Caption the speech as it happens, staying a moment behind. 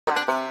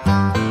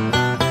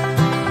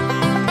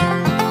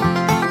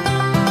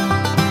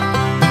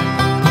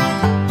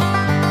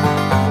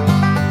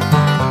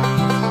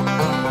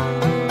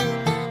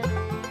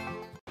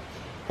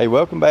Hey,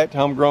 welcome back to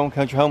Homegrown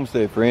Country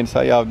Homestead, friends.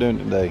 How y'all doing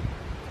today?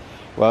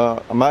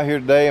 Well, I'm out here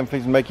today. I'm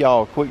fixing to make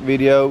y'all a quick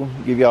video,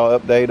 give y'all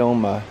an update on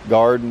my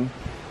garden,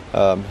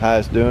 how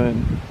it's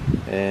doing.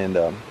 And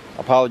I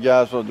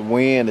apologize for the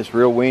wind. It's a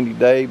real windy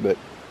day, but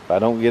if I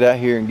don't get out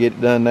here and get it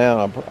done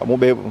now, I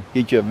won't be able to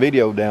get you a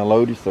video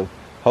downloaded, so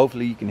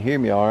hopefully you can hear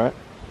me all right.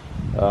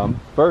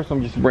 First,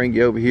 I'm just gonna bring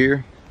you over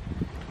here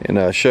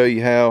and show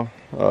you how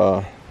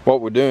what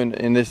we're doing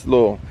in this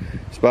little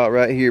spot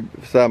right here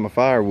beside my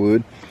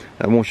firewood.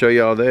 I want to show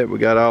you all that. We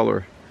got all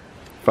our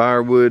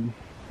firewood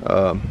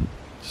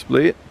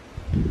split.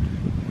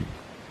 And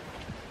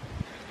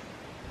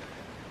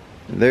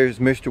there's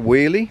Mr.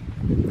 Willie.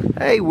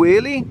 Hey,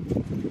 Willie.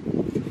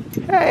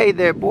 Hey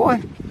there,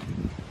 boy.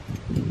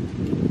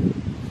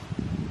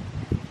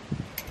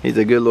 He's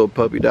a good little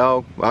puppy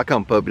dog. Well, I call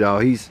him puppy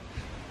dog. I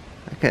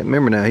can't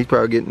remember now. He's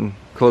probably getting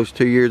close to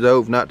 2 years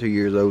old, if not 2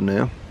 years old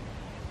now.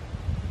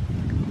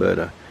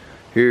 But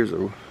here's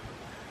a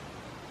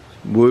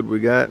wood we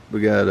got. We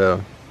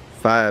got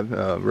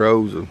 5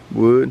 rows of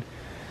wood,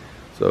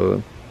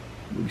 so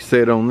we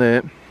set on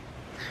that.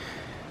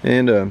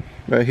 And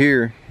right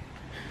here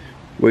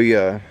we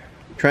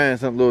trying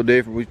something a little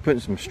different. We're putting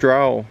some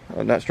straw,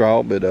 not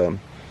straw, but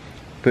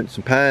putting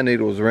some pine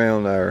needles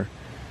around our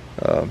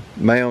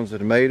mounds of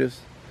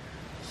tomatoes.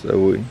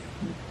 So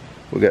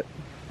we got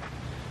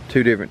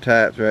 2 different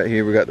types right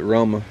here. We got the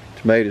Roma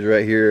tomatoes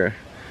right here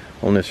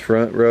on this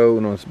front row,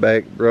 and on this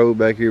back row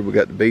back here we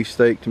got the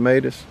beefsteak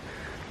tomatoes.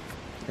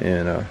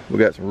 And we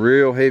got some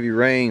real heavy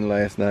rain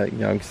last night.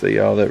 Y'all can see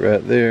all that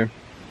right there.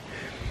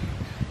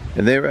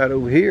 And then right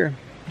over here,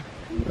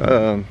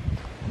 did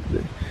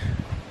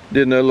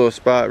another little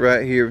spot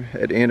right here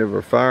at the end of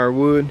our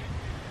firewood.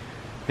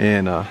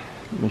 And let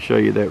me show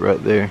you that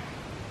right there.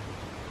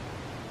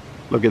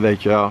 Look at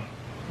that, y'all.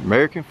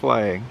 American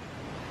flag.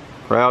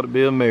 Proud to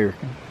be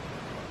American.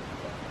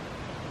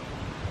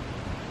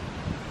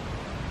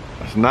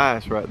 That's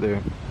nice right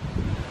there.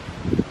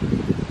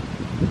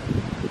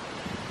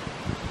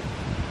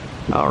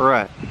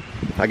 Alright,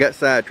 I got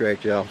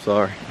sidetracked, y'all,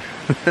 sorry.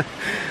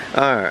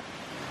 Alright,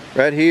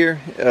 right here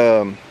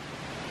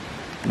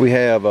we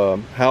have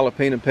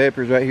jalapeno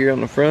peppers right here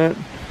on the front.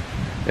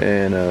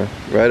 And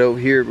right over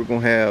here we're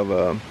going to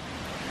have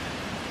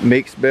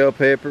mixed bell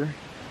pepper.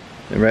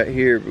 And right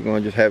here we're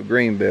going to just have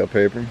green bell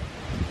pepper.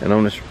 And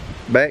on this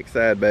back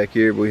side back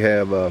here we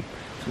have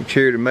some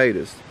cherry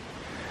tomatoes.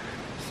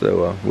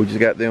 So we just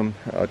got them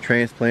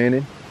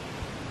transplanted.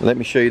 Let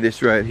me show you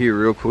this right here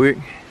real quick.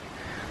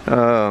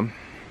 I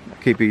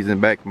keep these in the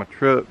back of my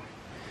truck.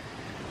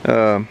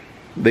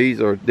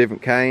 These are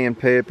different cayenne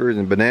peppers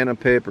and banana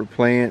pepper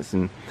plants,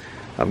 and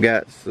I've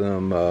got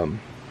some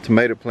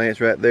tomato plants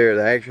right there.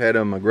 I actually had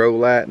them on my grow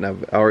light, and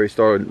I've already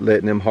started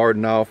letting them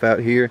harden off out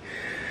here.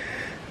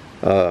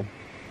 So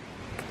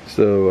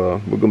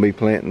we're gonna be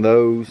planting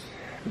those.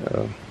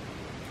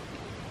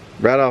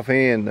 Right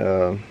offhand,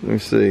 let me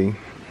see,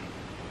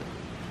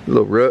 a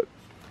little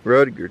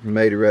Rudiger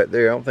tomato right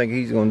there. I don't think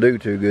he's gonna do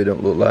too good,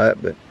 don't look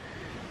like, but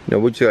you know,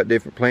 we just got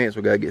different plants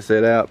we gotta get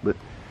set out. But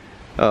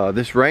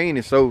this rain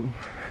is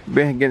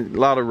been getting a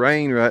lot of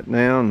rain right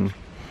now, and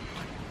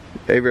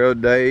every other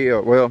day,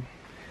 well,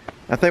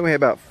 I think we had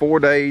about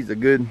 4 days of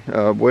good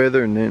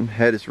weather, and then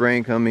had this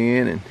rain come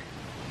in, and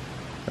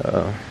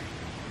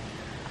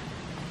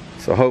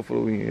so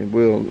hopefully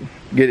we'll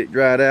get it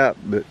dried out.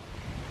 But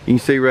you can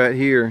see right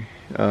here,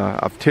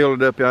 I've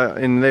tilled it up out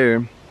in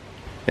there,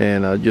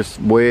 and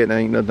just wet.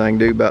 Ain't nothing I can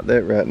do about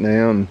that right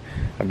now, and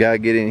I've got to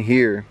get in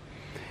here.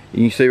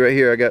 You can see right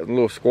here I got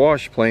little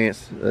squash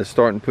plants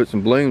starting to put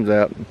some blooms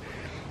out.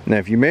 Now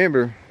if you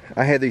remember,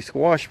 I had these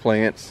squash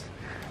plants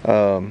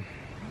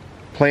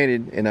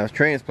planted, and I was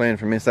transplanting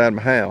from inside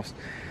my house,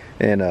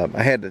 and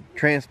I had to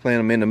transplant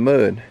them in the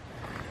mud.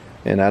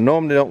 And I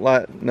normally don't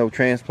like no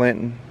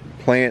transplanting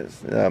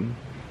plants,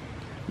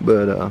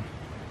 but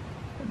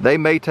they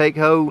may take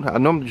hold. I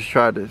normally just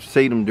try to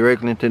seed them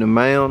directly into the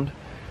mound,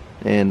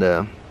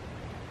 and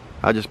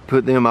I just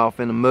put them off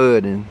in the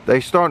mud, and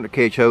they're starting to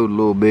catch hold a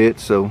little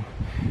bit. So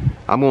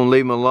I'm gonna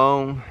leave them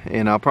alone,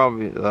 and I'll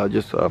probably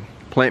just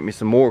plant me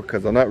some more,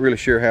 because I'm not really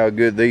sure how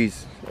good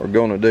these are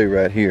gonna do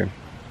right here.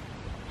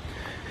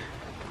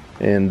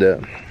 And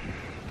let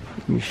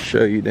me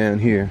show you down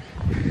here.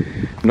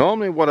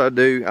 Normally what I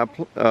do,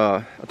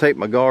 I take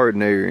my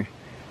garden area,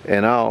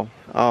 and I'll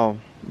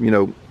you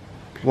know,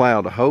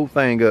 plow the whole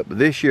thing up. But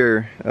this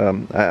year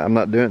I'm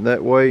not doing it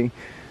that way,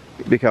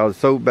 because it's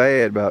so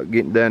bad about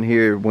getting down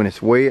here when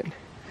it's wet.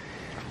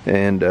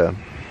 And so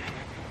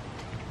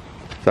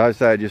I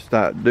decided just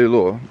to do a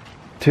little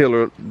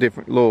tiller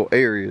different little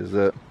areas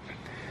up.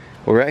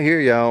 Well, right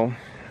here, y'all,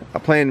 I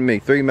planted me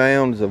 3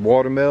 mounds of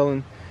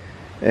watermelon,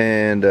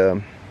 and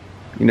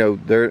you know,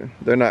 they're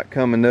not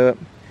coming up,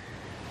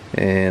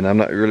 and I'm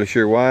not really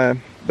sure why,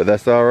 but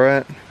that's all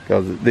right,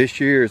 because this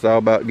year it's all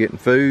about getting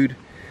food.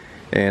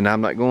 And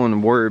I'm not going to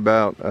worry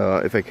about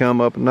if they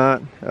come up or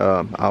not.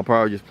 I'll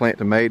probably just plant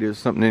tomatoes,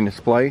 something in this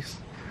place.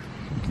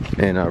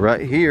 And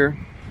right here,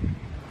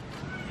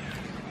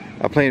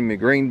 I planted my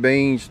green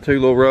beans, 2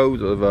 little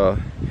rows of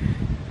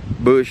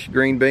bush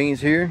green beans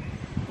here,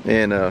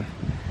 and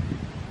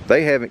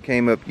they haven't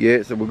came up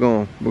yet, so we're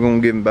gonna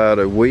give them about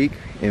a week,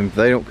 and if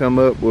they don't come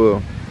up,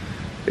 we'll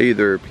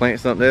either plant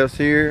something else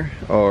here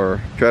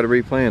or try to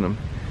replant them.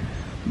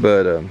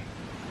 But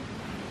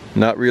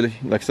not really,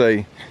 like I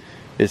say,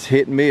 it's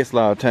hit and miss a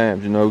lot of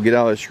times, you know, get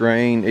all this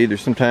rain. Either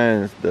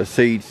sometimes the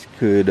seeds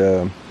could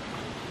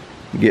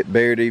get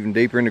buried even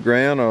deeper in the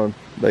ground, or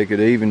they could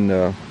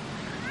even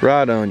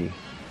rot on you.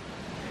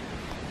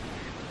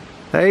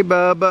 Hey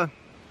Bubba.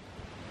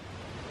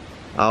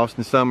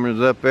 Austin Summers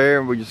up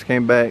there. We just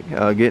came back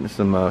getting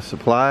some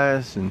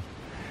supplies, and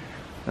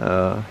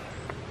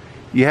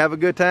you have a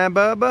good time,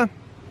 Bubba?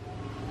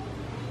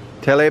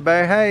 Tell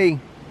everybody hey.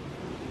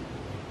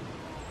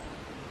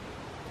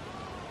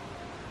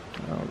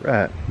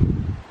 Alright.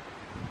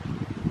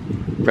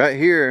 Right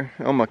here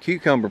on my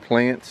cucumber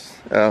plants,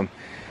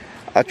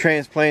 I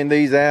transplanted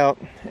these out,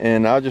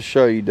 and I'll just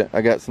show you that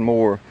I got some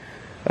more.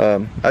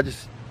 I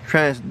just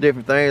trying some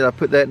different things. I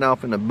put that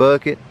off in a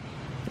bucket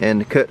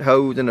and cut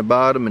holes in the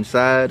bottom and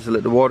sides to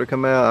let the water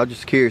come out. I was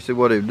just curious to see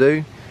what it would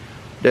do.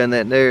 Done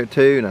that there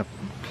too, and I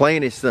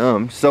planted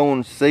some,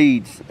 sowing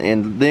seeds,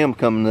 and them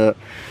coming up.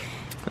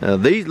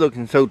 These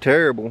looking so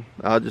terrible,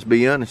 I'll just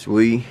be honest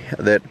with you,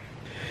 that,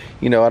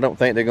 you know, I don't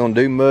think they're gonna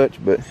do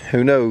much, but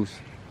who knows.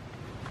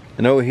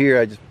 And over here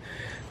I just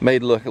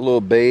made like a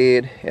little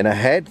bed, and I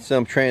had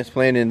some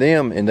transplanted in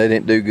them and they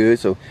didn't do good,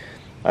 so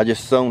I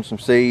just sown some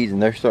seeds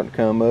and they're starting to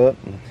come up.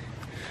 And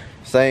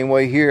same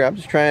way here, I'm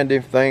just trying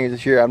different things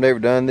this year. I've never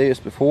done this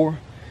before.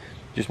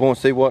 Just want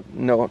to see what,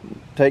 you know,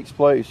 takes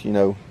place, you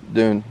know,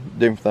 doing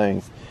different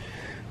things.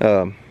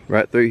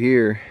 Right through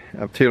here,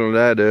 I've tilled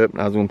that up,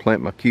 and I was going to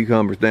plant my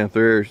cucumbers down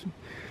through there,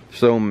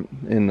 sow them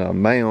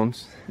in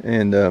mounds,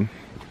 and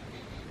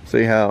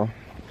see how,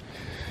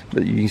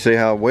 but you can see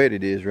how wet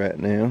it is right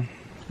now.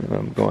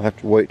 I'm going to have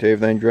to wait till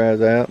everything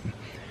dries out.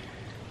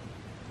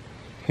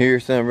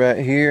 Here's some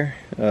right here,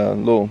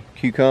 little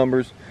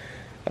cucumbers.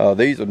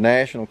 These are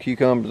national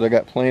cucumbers I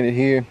got planted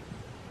here,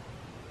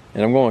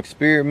 and I'm going to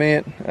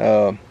experiment.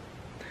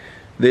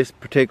 This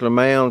particular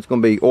mound is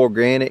going to be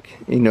organic,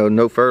 you know,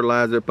 no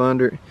fertilizer up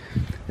under it,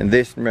 and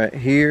this right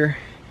here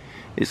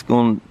is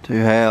going to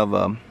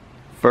have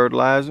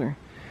fertilizer.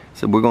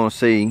 So we're going to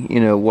see, you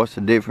know, what's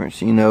the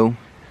difference, you know,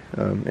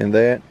 in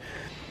that.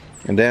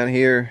 And down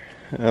here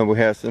we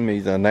have some of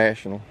these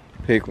national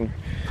pickle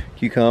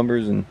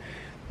cucumbers, and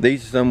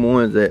these are some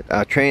ones that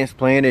I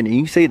transplanted, and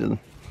you can see the,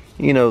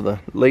 you know, the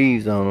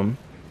leaves on them.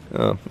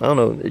 I don't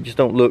know, it just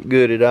don't look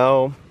good at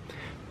all.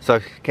 So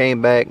I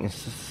came back and,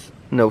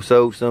 you know,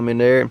 sowed some in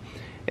there,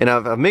 and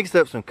I've mixed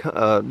up some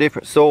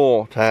different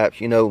soil types,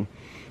 you know,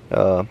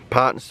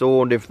 potting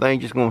soil and different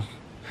things. Just gonna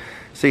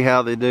see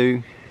how they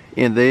do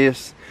in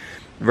this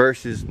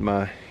versus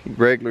my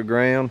regular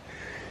ground.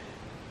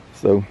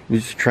 So we're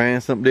just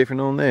trying something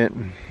different on that.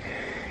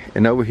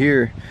 And over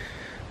here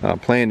I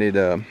planted,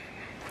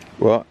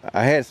 well,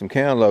 I had some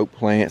cantaloupe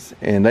plants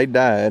and they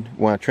died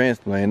when I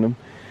transplanted them.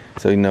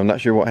 So, you know, I'm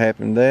not sure what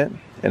happened to that.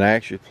 And I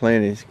actually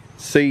planted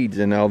seeds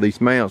in all these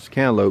mounds of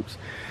cantaloupes,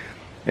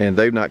 and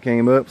they've not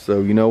came up.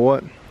 So you know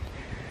what,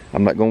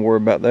 I'm not going to worry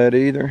about that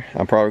either.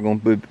 I'm probably going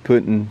to be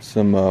putting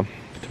some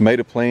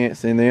tomato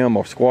plants in them,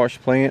 or squash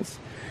plants.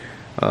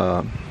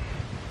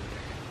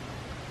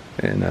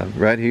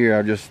 Right here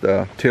I just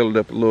tilled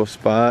up a little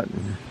spot.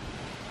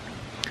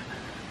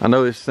 I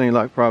know this seems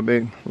like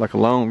probably like a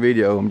long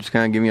video. I'm just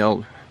kind of giving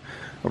y'all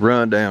a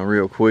rundown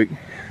real quick,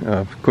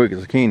 quick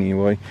as I can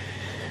anyway.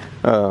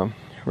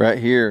 Right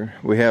here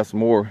we have some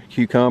more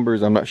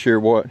cucumbers. I'm not sure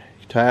what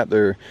type.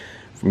 They're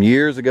from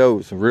years ago.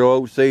 Some real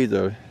old seeds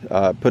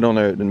I put on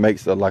there that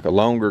makes like a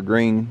longer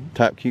green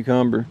type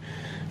cucumber.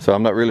 So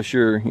I'm not really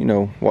sure, you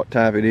know, what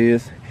type it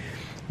is.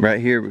 Right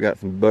here we got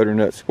some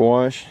butternut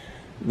squash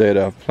that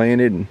I've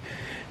planted, and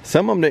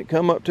some of them didn't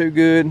come up too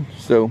good.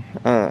 So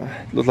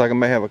looks like I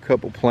may have a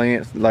couple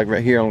plants. Like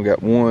right here I only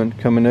got one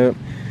coming up.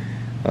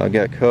 I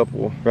got a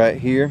couple right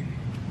here.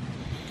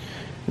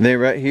 And then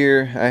right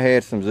here I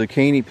had some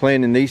zucchini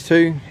planted in these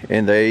two,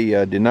 and they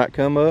did not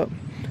come up.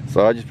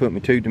 So I just put my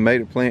 2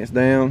 tomato plants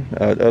down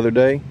the other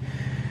day.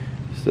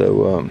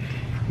 So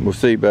we'll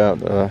see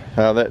about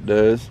how that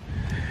does.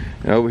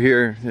 And over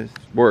here is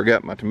where I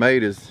got my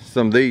tomatoes.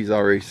 Some of these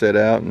already set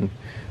out and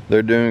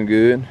they're doing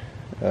good.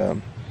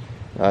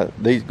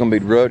 These are going to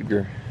be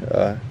Rutger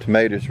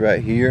tomatoes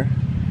right here.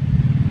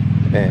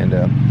 And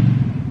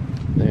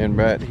then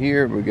right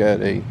here we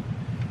got a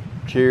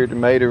cherry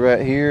tomato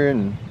right here,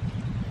 and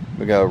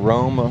we got a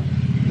Roma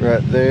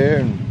right there,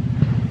 and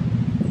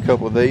a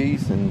couple of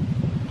these, and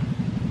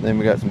then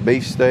we got some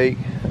beefsteak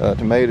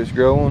tomatoes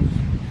growing.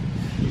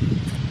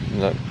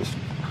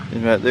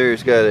 And right there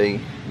it's got a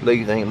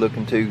leaf, ain't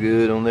looking too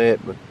good on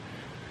that, but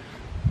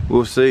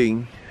we'll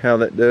see how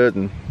that does.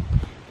 And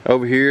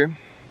over here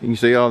you can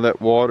see all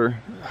that water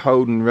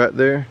holding right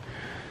there.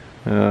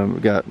 We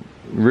got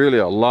really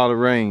a lot of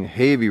rain,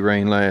 heavy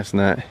rain last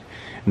night,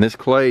 and this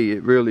clay,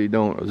 it really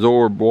don't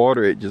absorb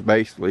water. It just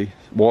basically,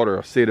 water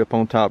will sit up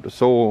on top of the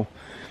soil,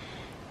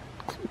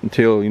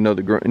 until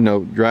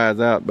the dries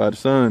out by the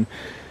sun.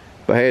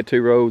 But I had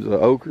 2 rows of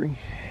okra,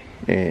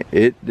 and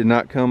it did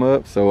not come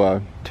up, so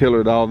I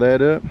tillered all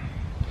that up,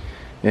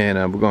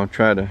 and we're going to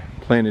try to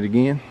plant it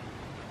again.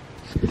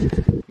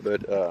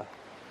 But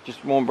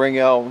just want to bring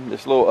y'all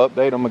this little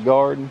update on my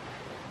garden.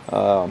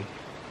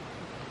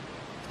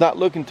 It's not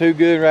looking too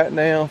good right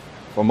now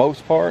for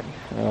most part.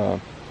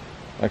 Like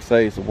I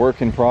say, it's a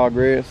work in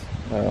progress.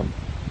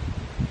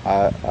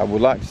 I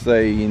would like to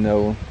say,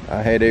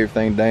 I had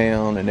everything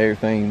down and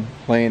everything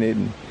planted,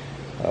 and,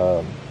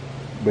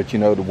 but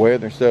the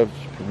weather and stuff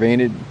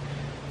prevented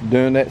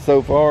doing that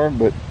so far.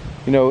 But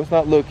it's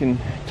not looking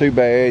too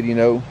bad.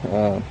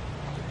 As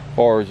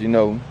far as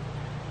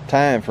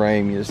time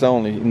frame, it's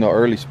only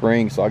early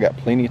spring, so I got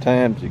plenty of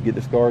time to get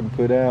this garden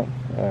put out.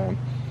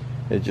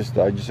 I just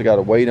got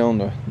to wait on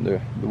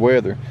the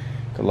weather,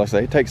 because like I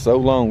say, it takes so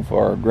long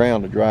for our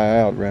ground to dry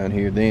out around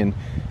here. Then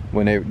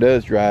whenever it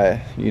does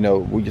dry,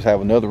 we just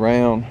have another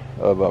round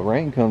of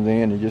rain comes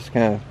in and just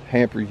kind of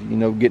hampers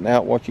getting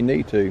out what you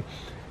need to.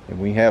 And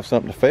we have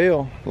something to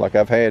fail, like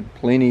I've had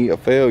plenty of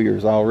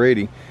failures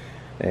already,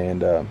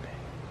 and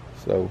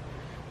so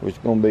we're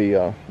just going to be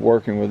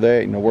working with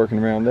that, working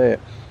around that.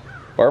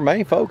 Our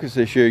main focus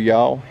this year,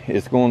 y'all,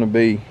 is going to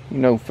be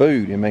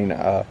food. I mean,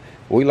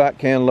 we like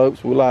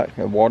cantaloupes, we like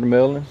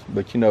watermelons,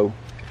 but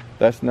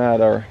that's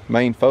not our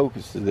main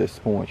focus at this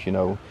point.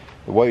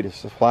 The way the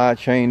supply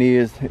chain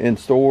is in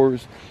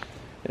stores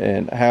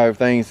and how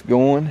everything's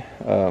going,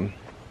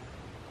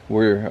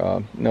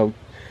 we're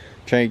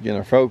changing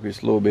our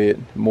focus a little bit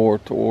more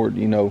toward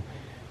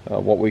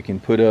what we can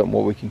put up and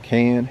what we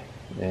can,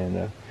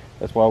 and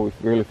that's why we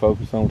really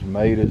focus on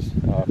tomatoes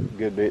a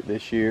good bit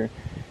this year.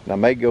 And I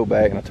may go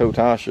back, and I told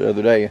Tasha the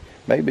other day,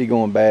 maybe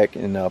going back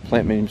and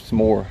plant me some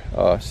more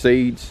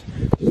seeds,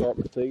 start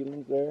my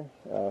seedlings there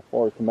as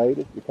far as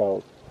tomatoes,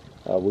 because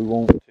we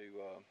want to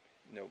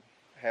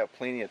have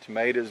plenty of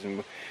tomatoes,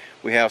 and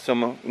we have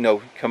some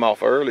come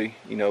off early,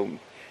 then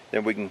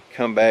we can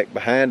come back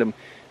behind them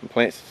and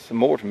plant some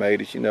more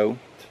tomatoes.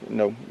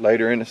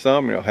 Later in the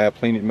summer, have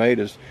plenty of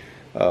tomatoes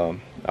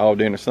all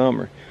during the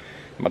summer.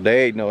 My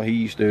dad, he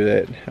used to do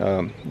that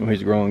when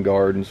he's growing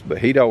gardens, but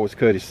he'd always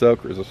cut his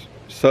suckers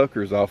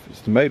off his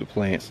tomato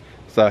plants.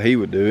 That's how he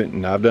would do it,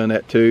 and I've done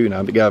that too, and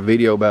I've got a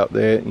video about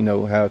that,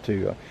 how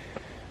to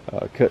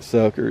cut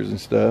suckers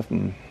and stuff,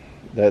 and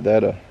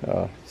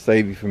that'll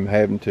save you from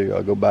having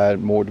to go buy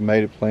more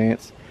tomato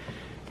plants.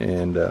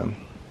 And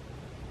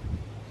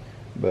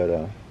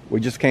but we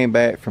just came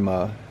back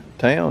from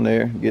town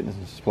there getting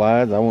some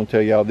supplies. I want to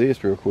tell y'all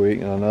this real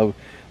quick, and I know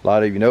a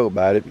lot of you know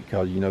about it,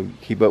 because you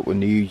keep up with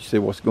news, you see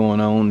what's going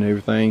on and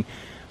everything.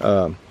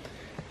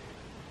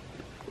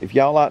 If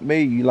y'all like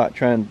me, you like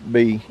trying to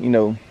be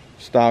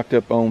stocked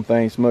up on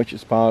things as much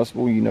as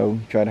possible,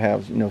 try to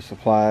have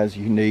supplies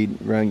you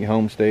need around your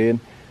homestead.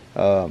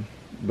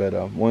 But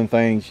one of the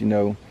things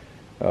you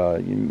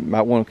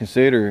might want to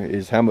consider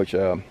is how much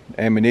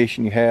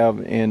ammunition you have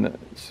in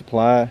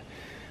supply.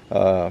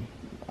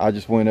 I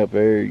just went up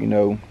there,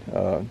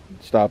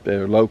 stopped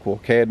at a local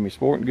Academy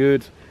Sporting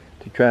Goods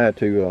to try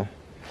to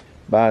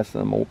buy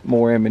some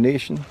more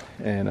ammunition,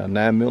 and a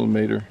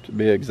 9mm to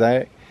be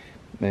exact.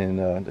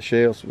 And the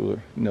shelves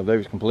were, they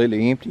was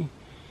completely empty.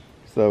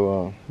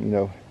 So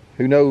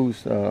who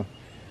knows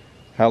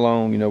how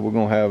long we're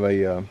gonna have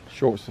a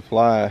short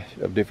supply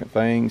of different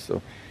things.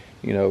 So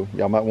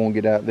y'all might want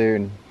to get out there,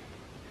 and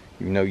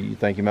you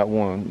think you might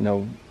want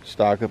to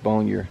stock up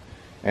on your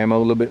ammo a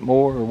little bit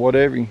more or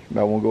whatever, you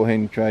might want to go ahead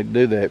and try to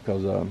do that,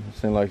 because it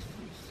seems like it's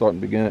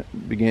starting to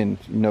begin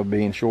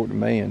being short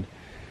demand.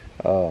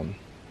 I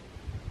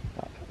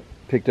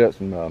picked up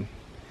some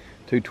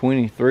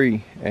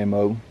 223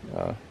 ammo,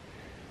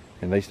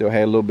 and they still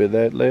had a little bit of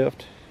that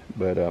left,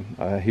 but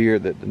I hear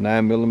that the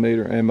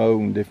 9mm ammo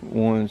and different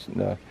ones,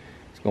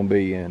 it's going to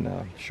be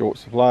in short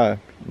supply.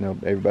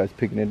 Everybody's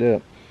picking it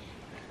up.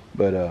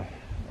 But I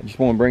just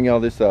want to bring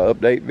y'all this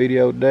update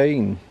video today,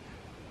 and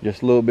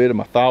just a little bit of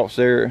my thoughts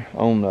there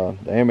on the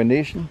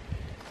ammunition.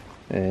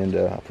 And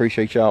I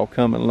appreciate y'all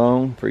coming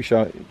along.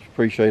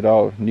 Appreciate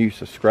all new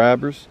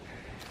subscribers.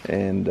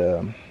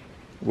 And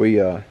we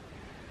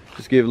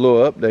just give a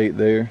little update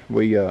there.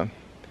 We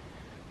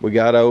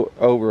got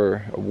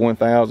over a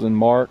 1,000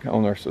 mark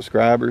on our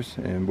subscribers,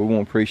 and we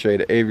want to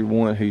appreciate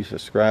everyone who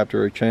subscribed to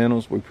our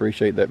channels. We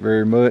appreciate that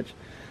very much,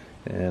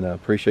 and I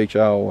appreciate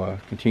y'all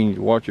continue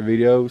to watch our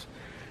videos.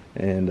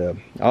 And I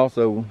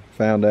also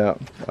found out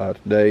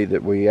today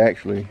that we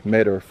actually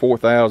met our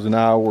 4,000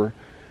 hour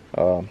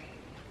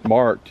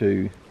mark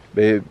to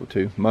be able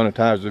to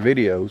monetize the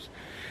videos.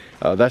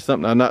 That's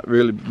something I've not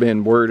really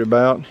been worried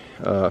about.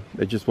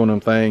 It's just one of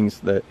them things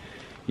that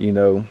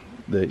I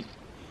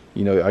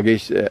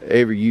guess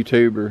every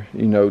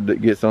YouTuber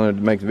that gets on it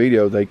to make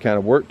videos, they kind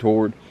of work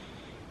toward.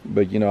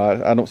 But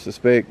I don't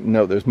suspect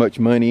there's much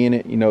money in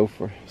it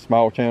for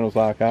small channels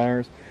like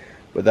ours.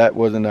 But that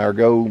wasn't our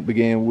goal to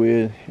begin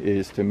with,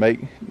 is to make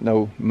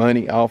no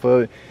money off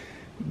of it.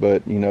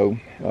 But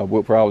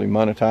we'll probably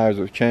monetize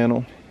our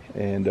channel,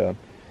 and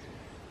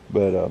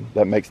but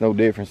that makes no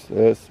difference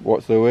to us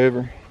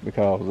whatsoever,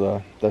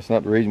 because that's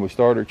not the reason we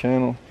started our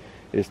channel.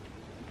 The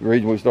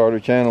reason we started our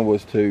channel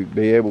was to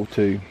be able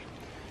to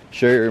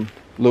share a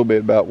little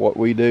bit about what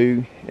we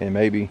do and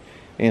maybe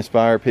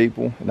inspire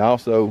people, and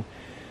also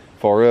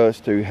for us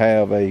to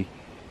have a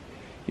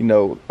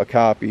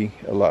copy,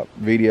 a lot of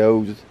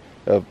videos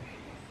of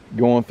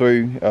going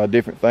through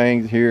different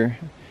things here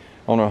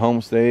on our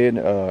homestead,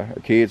 our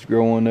kids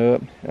growing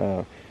up.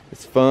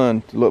 It's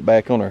fun to look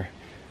back on our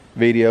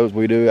videos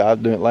we do. I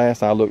was doing it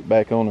last. I looked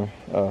back on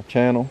our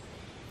channel,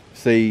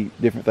 see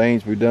different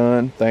things we've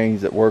done,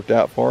 things that worked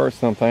out for us,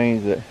 some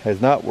things that has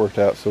not worked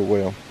out so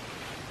well.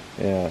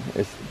 Yeah,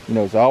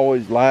 it's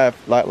always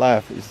life, like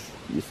life.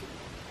 It's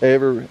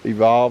ever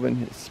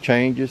evolving. It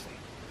changes,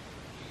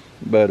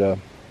 but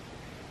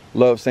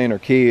love seeing our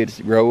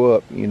kids grow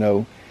up,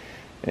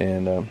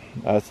 and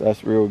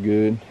that's real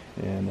good.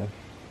 And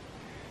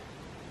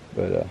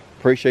but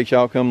appreciate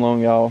y'all coming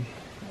along, y'all.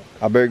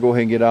 I better go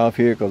ahead and get off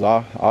here, because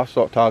I'll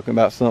start talking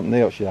about something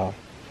else, y'all.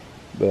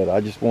 But I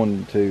just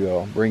wanted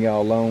to bring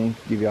y'all along,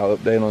 give y'all an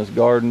update on this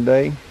garden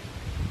day.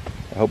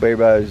 I hope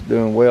everybody's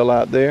doing well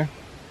out there.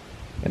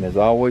 And as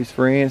always,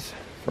 friends,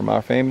 from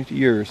our family to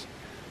yours,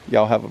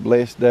 y'all have a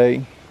blessed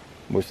day.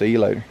 We'll see you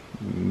later.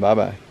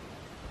 Bye-bye.